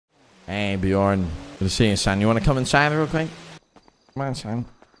Hey, Bjorn. Good to see you, son. You want to come inside real quick? Come on, son.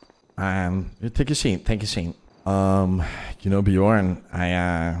 Take a seat. Take a seat. You know, Bjorn,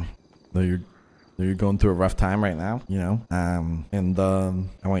 I know you're going through a rough time right now, you know. And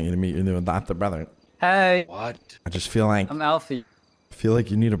I want you to meet your new adopted brother. Hey. What? I just feel like I'm Elfie. I feel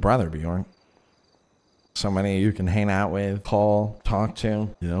like you need a brother, Bjorn. Somebody you can hang out with, call, talk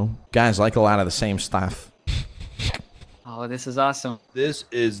to, you know. Guys like a lot of the same stuff. Oh, this is awesome. This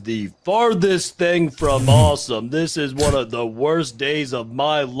is the farthest thing from awesome. This is one of the worst days of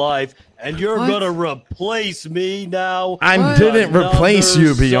my life, and you're gonna replace me now. I didn't replace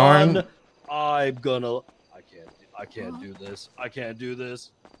you, Bjorn. Son. I can't do this. I can't do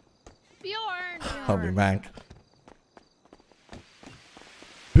this. Bjorn. I'll be back.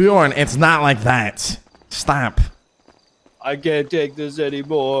 Bjorn, it's not like that. Stop. I can't take this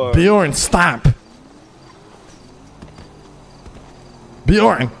anymore. Bjorn, stop.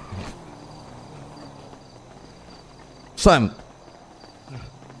 Bjorn. Son.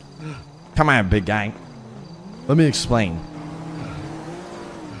 Come on, big guy. Let me explain.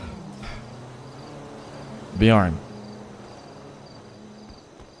 Bjorn.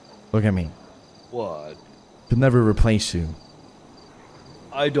 Look at me. What? Could never replace you.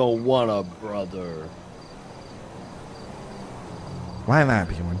 I don't want a brother. Why not,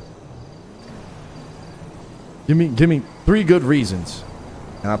 Bjorn? Give me 3 good reasons,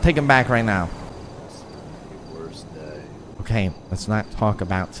 and I'll take them back right now. It's the worst day. Okay, let's not talk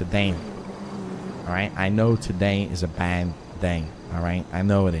about today. All right, I know today is a bad day. All right, I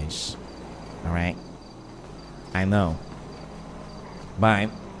know it is. All right, I know. But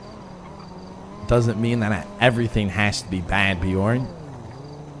it doesn't mean that everything has to be bad, Bjorn.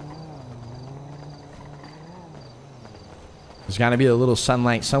 There's got to be a little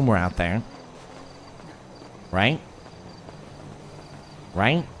sunlight somewhere out there. Right?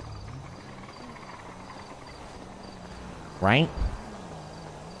 Right? Right?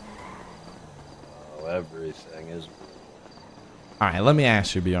 Oh, everything is... Alright, let me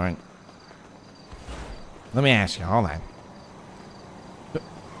ask you, Bjorn. Let me ask you, hold on.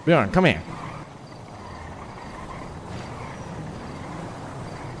 Bjorn, come here.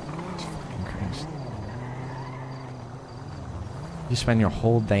 You spend your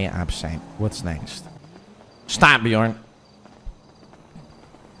whole day absent. What's next? Stop, Bjorn.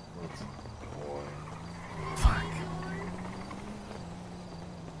 Fuck.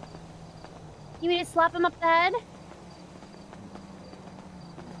 You need to slap him up the head?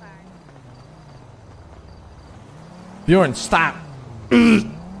 Bjorn, stop.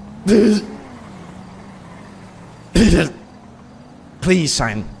 Please,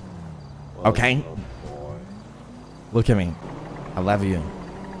 son. Okay? Look at me. I love you.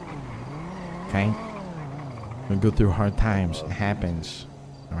 Okay? We go through hard times. It happens.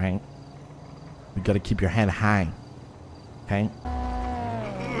 Alright? You gotta keep your head high. Okay?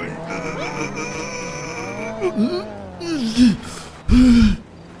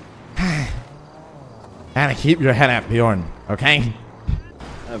 Gotta keep your head up, Bjorn. Okay?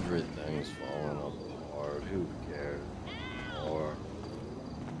 Everything's falling apart. Who cares? Or...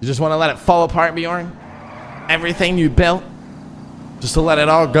 You just wanna let it fall apart, Bjorn? Everything you built? Just to let it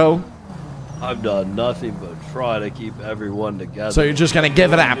all go? I've done nothing but try to keep everyone together. So you're just gonna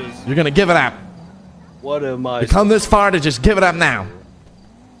give it up. You're gonna give it up. What am I... You come this far to just give it up now.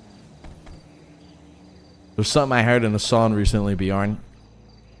 There's something I heard in a song recently, Bjorn.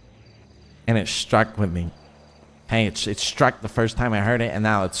 And it struck with me. Hey, it struck the first time I heard it, and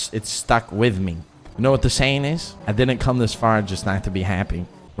now it's stuck with me. You know what the saying is? I didn't come this far just not to be happy.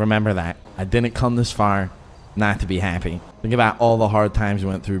 Remember that. I didn't come this far not to be happy. Think about all the hard times you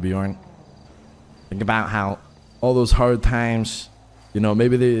went through, Bjorn. Think about how all those hard times, you know,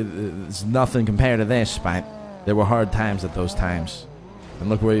 maybe there's nothing compared to this, but there were hard times at those times. And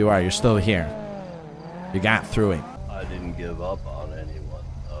look where you are. You're still here. You got through it. I didn't give up on anyone,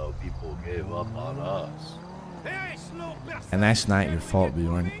 though. People gave up on us. And that's not your fault,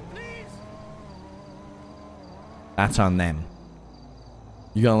 Bjorn. That's on them.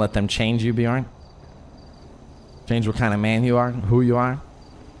 You gonna let them change you, Bjorn? Change what kind of man you are, who you are?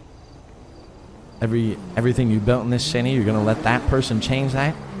 Everything you built in this city, you're gonna let that person change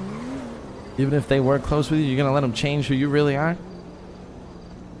that? Even if they work close with you, you're gonna let them change who you really are?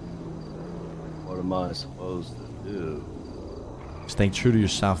 What am I supposed to do? Stay true to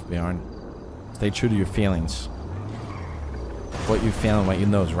yourself, Bjorn. Stay true to your feelings. What you feel and what you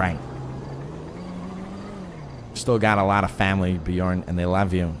know is right. Still got a lot of family, Bjorn, and they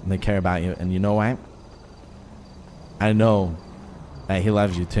love you and they care about you. And you know what? I know that he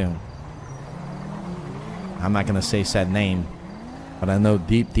loves you too. I'm not gonna say said name, But I know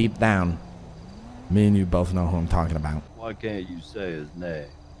deep, deep down, me and you both know who I'm talking about. Why can't you say his name?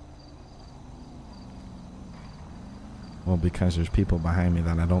 Well, because there's people behind me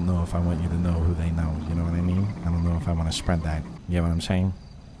that I don't know if I want you to know who they know. You know what I mean? I don't know if I want to spread that. You get what I'm saying?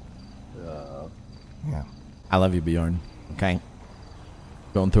 Yeah. I love you, Bjorn. Okay?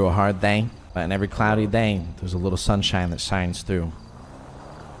 Going through a hard day, but in every cloudy day, there's a little sunshine that shines through.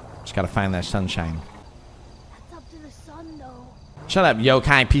 Just gotta find that sunshine. That's up to the sun, though. Shut up,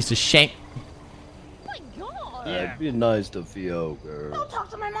 yokai piece of shit. Oh my god. Yeah. Be nice to Fio, girl. Don't talk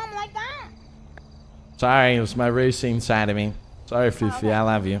to my mom like that. Sorry, it was my racing side of me. Sorry, Fifi, I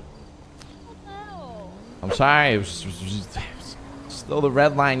love you. Oh. I'm sorry, it was still the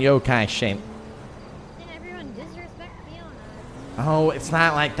red line yokai shit. And everyone disrespect Fiona. Oh, it's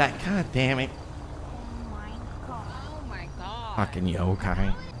not like that. God damn it. Oh my god. Oh my god. Fucking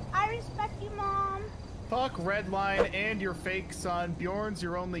yokai. I respect you, Mom. Fuck Redline and your fake son. Bjorn's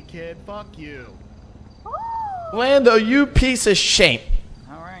your only kid. Fuck you. Lando, you piece of shit.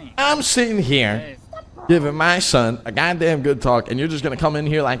 Alright. I'm sitting here Hey, giving my son a goddamn good talk, and you're just gonna come in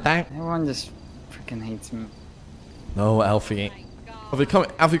here like that? everyone just freaking hates me. No, Elfie. Elfie,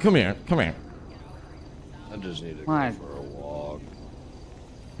 come here. Come here. I just need to What? go for a walk.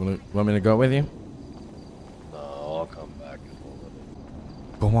 Want me to go with you? No, I'll come back in a little.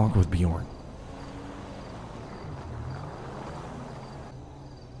 Go walk with Bjorn.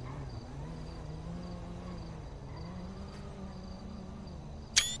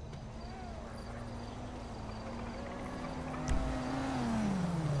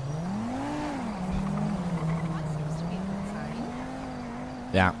 That seems to be a good sign.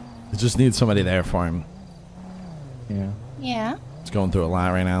 Yeah. I just need somebody there for him. Yeah. Yeah, He's going through a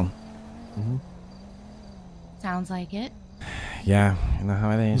lot right now. sounds like it. Yeah, you know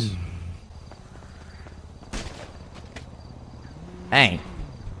how it is. Hey.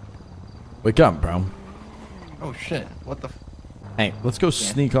 Wake up, bro. Oh shit, what the f— Hey, let's go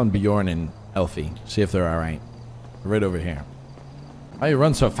sneak on Bjorn and Elfie. See if they're alright. Right over here. Why you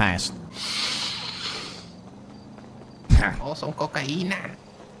run so fast? also cocaína.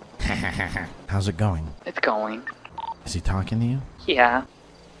 How's it going? It's going. Is he talking to you? Yeah.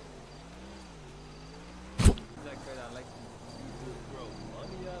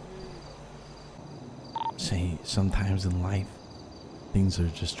 See, sometimes in life, things are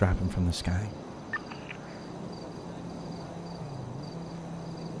just dropping from the sky.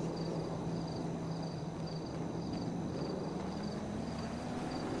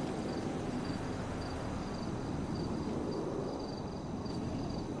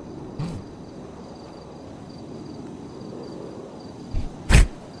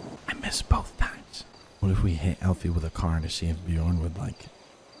 I missed both times. What if we hit Elfie with a car to see if Bjorn would, like,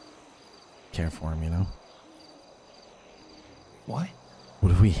 care for him, you know? What?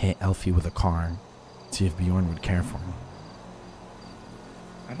 What if we hit Elfie with a car, see if Bjorn would care for him?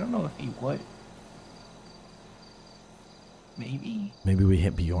 I don't know if he would. Maybe. Maybe we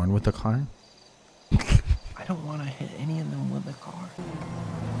hit Bjorn with the car? I don't want to hit any of them with the car.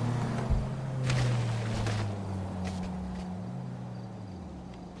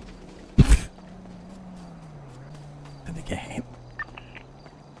 Did they get hit?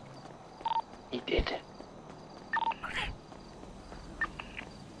 He did. Okay.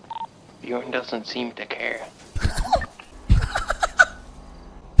 Bjorn doesn't seem to care.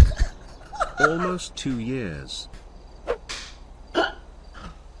 Almost 2 years.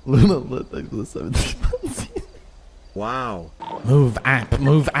 Luna lit like the 17 months. Wow. Move up,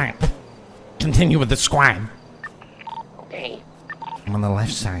 move up. Continue with the squad. Okay. I'm on the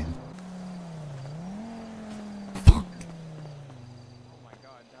left side. Oh my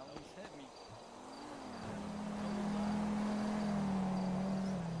god, that almost hit me.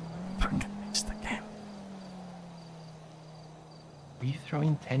 Fuck, I missed again. Are you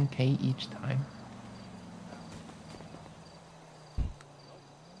throwing 10K each time?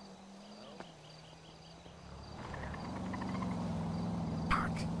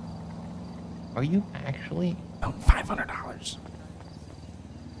 Fuck. Are you actually? Oh, $500.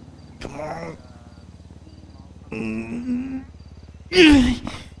 Come on.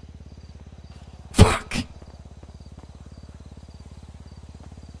 Fuck.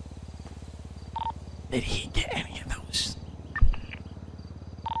 Did he get any of those?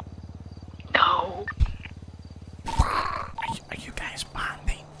 No. Are you guys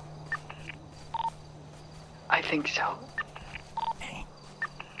bonding? I think so.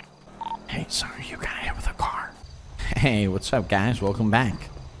 Hey, sorry, you got hit with a car. Hey, what's up, guys? Welcome back.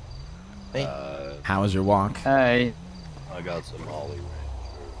 Hey. How was your walk? Hey. I got some Holly Ranchers.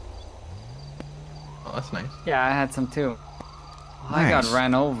 Oh, that's nice. Yeah, I had some too. I got Nice.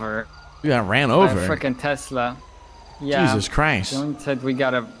 ran over You got ran by a over. freaking Tesla. Yeah. Jesus Christ. Bjorn said we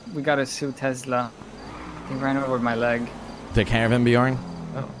gotta sue Tesla. They ran over my leg. Take care of him, Bjorn.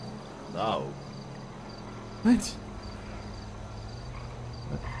 No. What?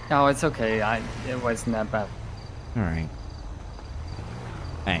 No, it's okay. It wasn't that bad. All right.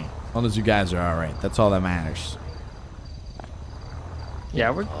 Hey, as long as you guys are all right, that's all that matters. Yeah,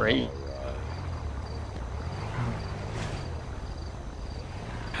 we're great.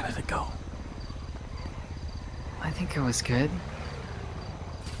 How did it go? I think it was good.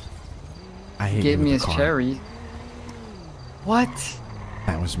 I hit Gave you me with his the car. cherry. What?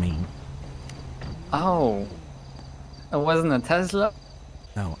 That was me. Oh. It wasn't a Tesla?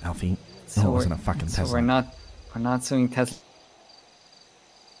 No, Elfie. So No, it we're- wasn't a fucking so Tesla. we're not suing Tesla.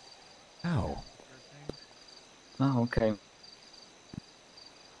 No. Oh, okay.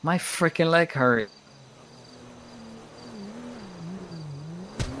 My freaking leg hurt.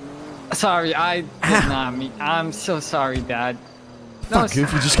 Sorry, I did not mean. I'm so sorry, Dad. No, Fuck,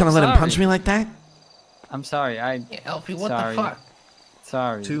 Goof, you just gonna let him punch me like that? I'm sorry. Yeah, Elfie, what sorry. the fuck?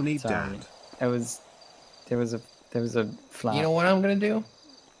 Sorry. To need sorry. dad. It was. There was a flap. You know what I'm gonna do?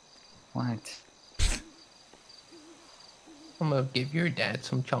 What? I'm gonna give your dad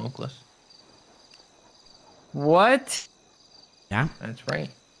some chocolates. What? Yeah? That's right.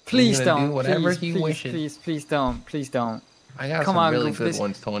 Please He's gonna don't. do whatever please, he please, wishes. Please don't. Please don't. I got Come some on, really Goof, good this-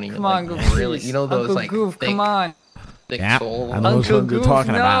 ones, Tony. Come like, on, Goof, really, please. you know those Uncle like Goof, thick, come on. thick Yeah, soul. I know which Uncle ones you're Goof,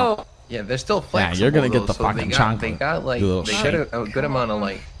 talking no. about. Yeah, they're still flexible. you're gonna get though, the so fucking they chocolate, got like you little they shit. got a good amount of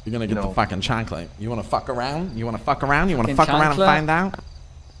like. You're gonna you get the know, fucking chocolate. You wanna fuck around? You wanna fuck around? You wanna Fucking fuck around and chocolate? find out?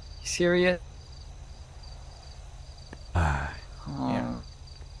 You serious? Ah, Oh. Yeah.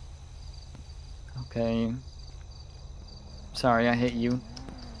 Okay. Sorry, I hit you.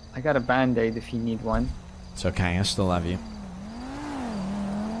 I got a band-aid if you need one. it's okay. I still love you.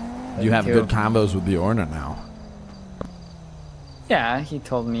 Thank You have you. good combos with Bjorn or no? Yeah, he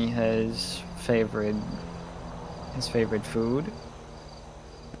told me his favorite food.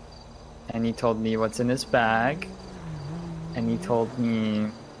 And he told me what's in his bag. And he told me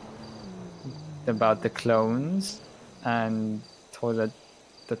about the clones and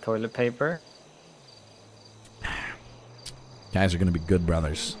the toilet paper. Guys are gonna be good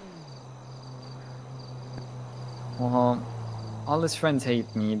brothers. Well, all his friends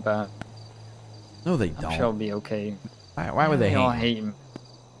hate me, but No, they I'm don't. sure I'll be okay. Why would they all hate? hate me.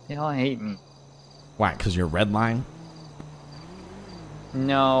 They all hate me. Why? Because you're red line?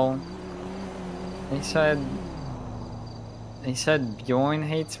 No. They said Bjorn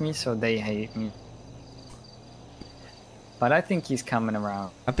hates me, so they hate me. But I think he's coming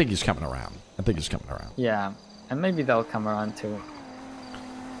around. I think he's coming around. I think he's coming around. Yeah. And maybe they'll come around too.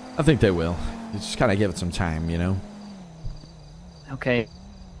 I think they will. You just gotta give it some time, you know? Okay.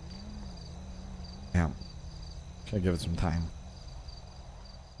 Yeah. Gotta give it some time.